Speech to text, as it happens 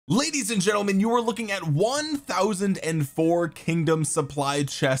Ladies and gentlemen, you are looking at 1004 kingdom supply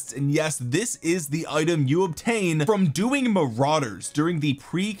chests, and yes, this is the item you obtain from doing Marauders during the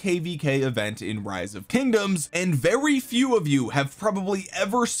pre-KVK event in Rise of Kingdoms, and very few of you have probably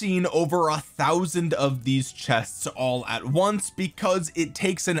ever seen over 1,000 of these chests all at once, because it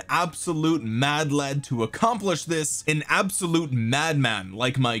takes an absolute mad lad to accomplish this, an absolute madman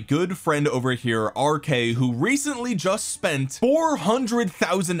like my good friend over here RK, who recently just spent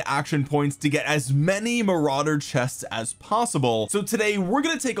 400,000 action points to get as many Marauder chests as possible. So today we're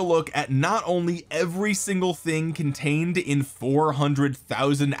going to take a look at not only every single thing contained in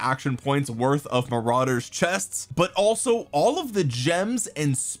 400,000 action points worth of Marauders chests, but also all of the gems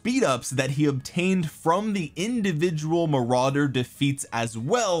and speed ups that he obtained from the individual Marauder defeats as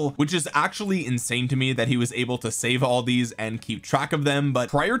well, which is actually insane to me that he was able to save all these and keep track of them. But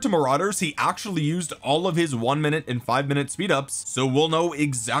prior to Marauders, he actually used all of his 1 minute and 5 minute speed ups, so we'll know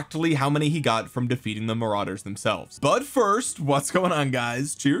exactly how many he got from defeating the Marauders themselves. But first, what's going on,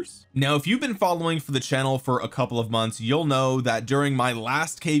 guys? Cheers. Now, if you've been following for the channel for a couple of months, you'll know that during my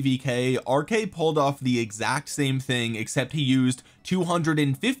last KVK, RK pulled off the exact same thing, except he used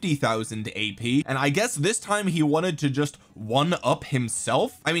 250,000 AP, and I guess this time he wanted to just one up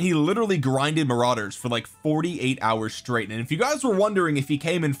himself. I mean, he literally grinded Marauders for like 48 hours straight, and if you guys were wondering if he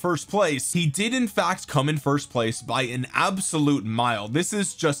came in first place, he did in fact come in first place by an absolute mile. This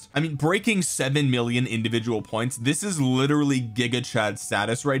is just, I mean, breaking 7 million individual points. This is literally Giga Chad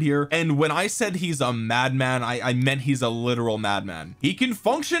status right here, and when I said he's a madman, I meant he's a literal madman. He can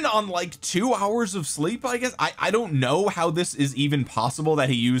function on like 2 hours of sleep, I guess. I don't know how this is even possible that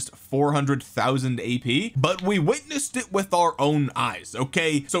he used 400,000 AP, but we witnessed it with our own eyes.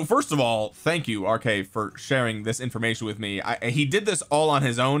 Okay, so first of all, thank you RK for sharing this information with me. He did this all on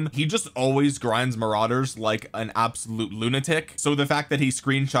his own. He just always grinds Marauders like an absolute lunatic, so the fact that he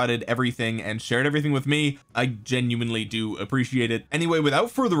screenshotted everything and shared everything with me, I genuinely do appreciate it. Anyway,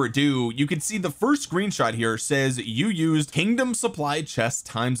 without further ado, you can see the first screenshot here says you used kingdom supply chest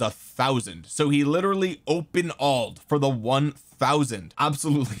times 1,000, so he literally open-alled for the 1,000.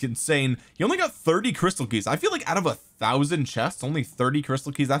 Absolutely insane. He only got 30 crystal keys. I feel like out of 1,000 chests, only 30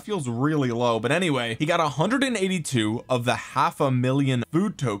 crystal keys, that feels really low. But anyway, he got 182 of the 500,000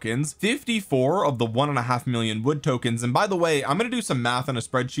 food tokens, 54 of the 1.5 million wood tokens, and by the way, I'm gonna do some math on a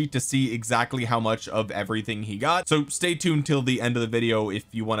spreadsheet to see exactly how much of everything he got, so stay tuned till the end of the video if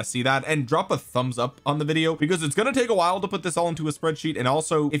you want to see that, and drop a thumbs up on the video because it's gonna take a while to put this all into a spreadsheet. And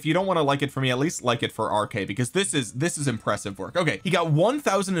also, if you don't want to like it for me, at least like it for RK, because this is impressive work. Okay, he got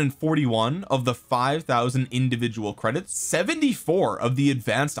 1,041 of the 5,000 individual credits, 74 of the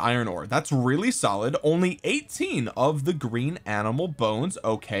advanced iron ore. That's really solid. Only 18 of the green animal bones.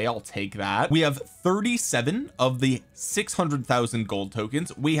 Okay, I'll take that. We have 37 of the 600,000 gold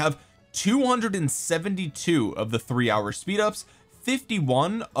tokens. We have 272 of the 3-hour speed ups,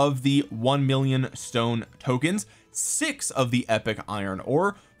 51 of the 1 million stone tokens, 6 of the epic iron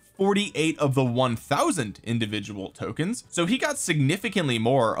ore, 48 of the 1,000 individual tokens. So he got significantly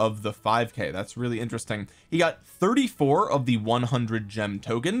more of the 5k. That's really interesting. He got 34 of the 100 gem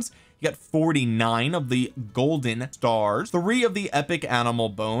tokens. He got 49 of the golden stars, 3 of the epic animal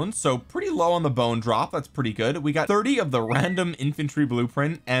bones, so pretty low on the bone drop. That's pretty good. We got 30 of the random infantry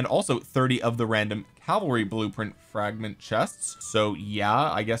blueprint, and also 30 of the random cavalry blueprint fragment chests. So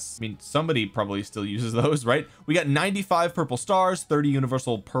yeah, I guess, I mean, somebody probably still uses those, right? We got 95 purple stars, 30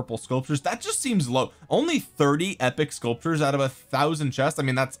 universal purple sculptures. That just seems low. Only 30 epic sculptures out of 1,000 chests. I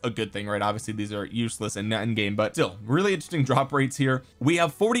mean, that's a good thing, right? Obviously these are useless in end game, but still really interesting drop rates here. We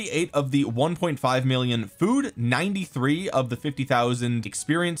have 48 of the 1.5 million food, 93 of the 50,000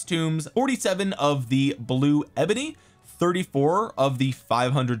 experience tombs, 47 of the blue ebony, 34 of the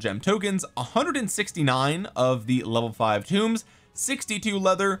 500 gem tokens, 169 of the level 5 tombs, 62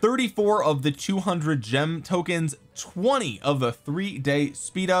 leather, 34 of the 200 gem tokens, 20 of the 3-day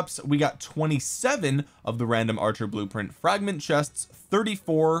speed ups. We got 27 of the random archer blueprint fragment chests,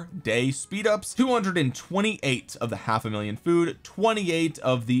 34-day speed ups, 228 of the 500,000 food, 28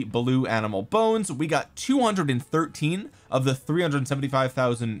 of the blue animal bones. We got 213 of the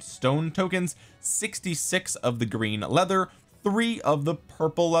 375,000 stone tokens, 66 of the green leather, 3 of the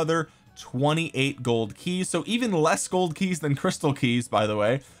purple leather, 28 gold keys, so even less gold keys than crystal keys, by the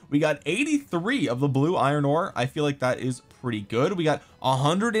way. We got 83 of the blue iron ore. I feel like that is pretty good. We got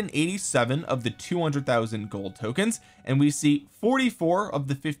 187 of the 200,000 gold tokens, and we see 44 of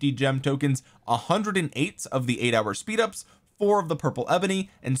the 50 gem tokens, 108 of the 8-hour speed ups, 4 of the purple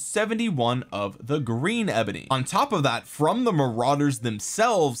ebony and 71 of the green ebony. On top of that, from the Marauders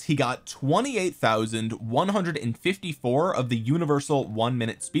themselves, he got 28,154 of the universal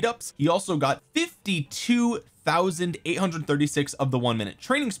 1-minute speed ups. He also got 52,836 of the 1-minute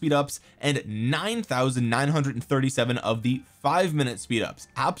training speed ups and 9,937 of the 5-minute speed ups.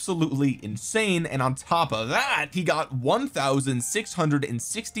 Absolutely insane. And on top of that, he got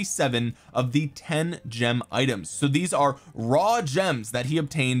 1,667 of the 10 gem items. So these are raw gems that he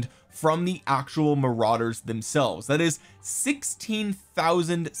obtained from the actual Marauders themselves. That is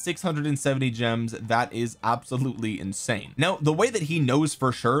 16,670 gems. That is absolutely insane. Now, the way that he knows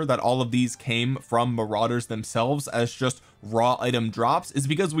for sure that all of these came from Marauders themselves as just raw item drops is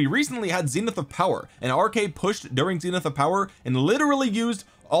because we recently had Zenith of Power, and RK pushed during Zenith of Power and literally used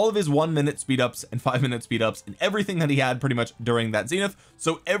all of his 1-minute speed ups and 5-minute speed ups and everything that he had pretty much during that Zenith.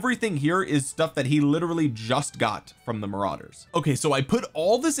 So everything here is stuff that he literally just got from the Marauders. Okay, so I put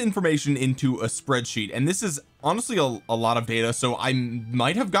all this information into a spreadsheet, and this is honestly a lot of data, so I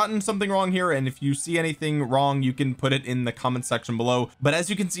might have gotten something wrong here, and if you see anything wrong you can put it in the comment section below. But as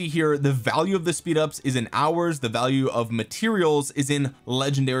you can see here, the value of the speed ups is in hours, the value of materials is in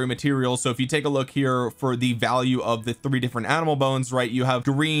legendary materials. So if you take a look here for the value of the 3 different animal bones, right, you have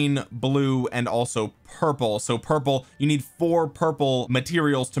green, blue, and also purple. So purple, you need 4 purple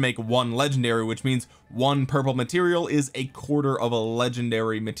materials to make 1 legendary, which means 1 purple material is a quarter of a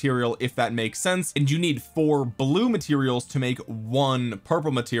legendary material, if that makes sense. And you need 4 blue materials to make 1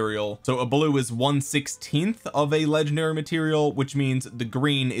 purple material. So a blue is 1/16th of a legendary material, which means the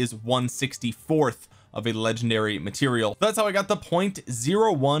green is 1/64th of a legendary material. That's how I got the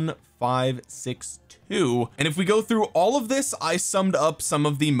 0.01562. And if we go through all of this, I summed up some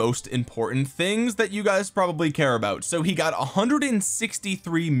of the most important things that you guys probably care about. So he got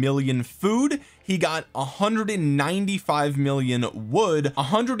 163 million food, he got 195 million wood,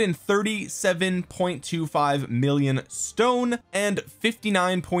 137.25 million stone, and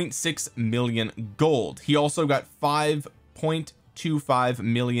 59.6 million gold. He also got 5.25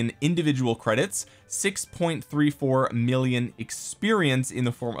 million individual credits, 6.34 million experience in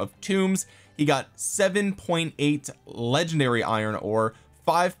the form of tombs. He got 7.8 legendary iron ore,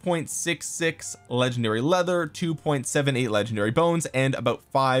 5.66 legendary leather, 2.78 legendary bones, and about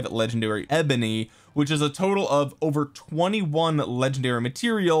 5 legendary ebony, which is a total of over 21 legendary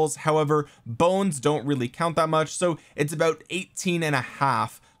materials. However, bones don't really count that much, so it's about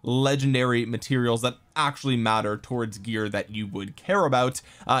 18.5 legendary materials that actually matter towards gear that you would care about.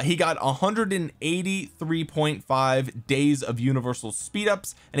 He got 183.5 days of universal speed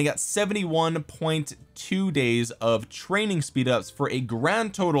ups, and he got 71.2 days of training speed ups for a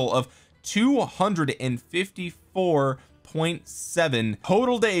grand total of 254.7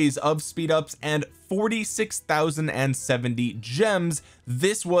 total days of speed ups and 46,070 gems.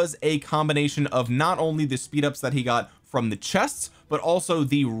 This was a combination of not only the speed ups that he got from the chests, but also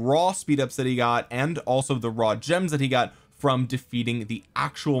the raw speed ups that he got, and also the raw gems that he got from defeating the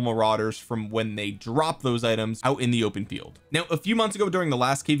actual Marauders from when they drop those items out in the open field. Now, a few months ago during the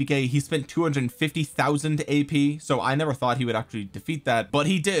last KVK, he spent 250,000 AP, so I never thought he would actually defeat that, but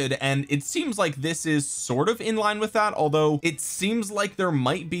he did, and it seems like this is sort of in line with that, although it seems like there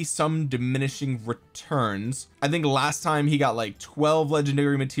might be some diminishing returns. I think last time he got like 12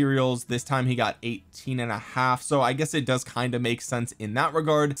 legendary materials, this time he got 18.5, so I guess it does kind of make sense in that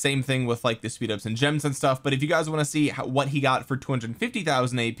regard. Same thing with like the speed ups and gems and stuff. But if you guys want to see what he got for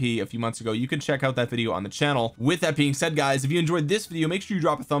 250,000 AP a few months ago, you can check out that video on the channel. With that being said, guys, if you enjoyed this video, make sure you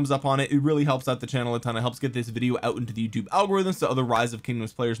drop a thumbs up on it. It really helps out the channel a ton. It helps get this video out into the YouTube algorithm so other Rise of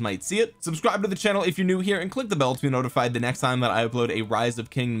Kingdoms players might see it. Subscribe to the channel if you're new here, and click the bell to be notified the next time that I upload a Rise of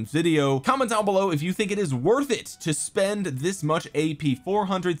Kingdoms video. Comment down below if you think it is worth it to spend this much AP,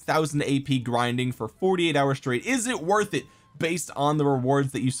 400,000 AP grinding for 48 hours straight. Is it worth it based on the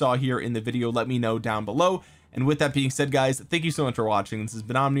rewards that you saw here in the video? Let me know down below. And with that being said, guys, thank you so much for watching. This has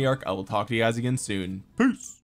been Omniarch. I will talk to you guys again soon. Peace.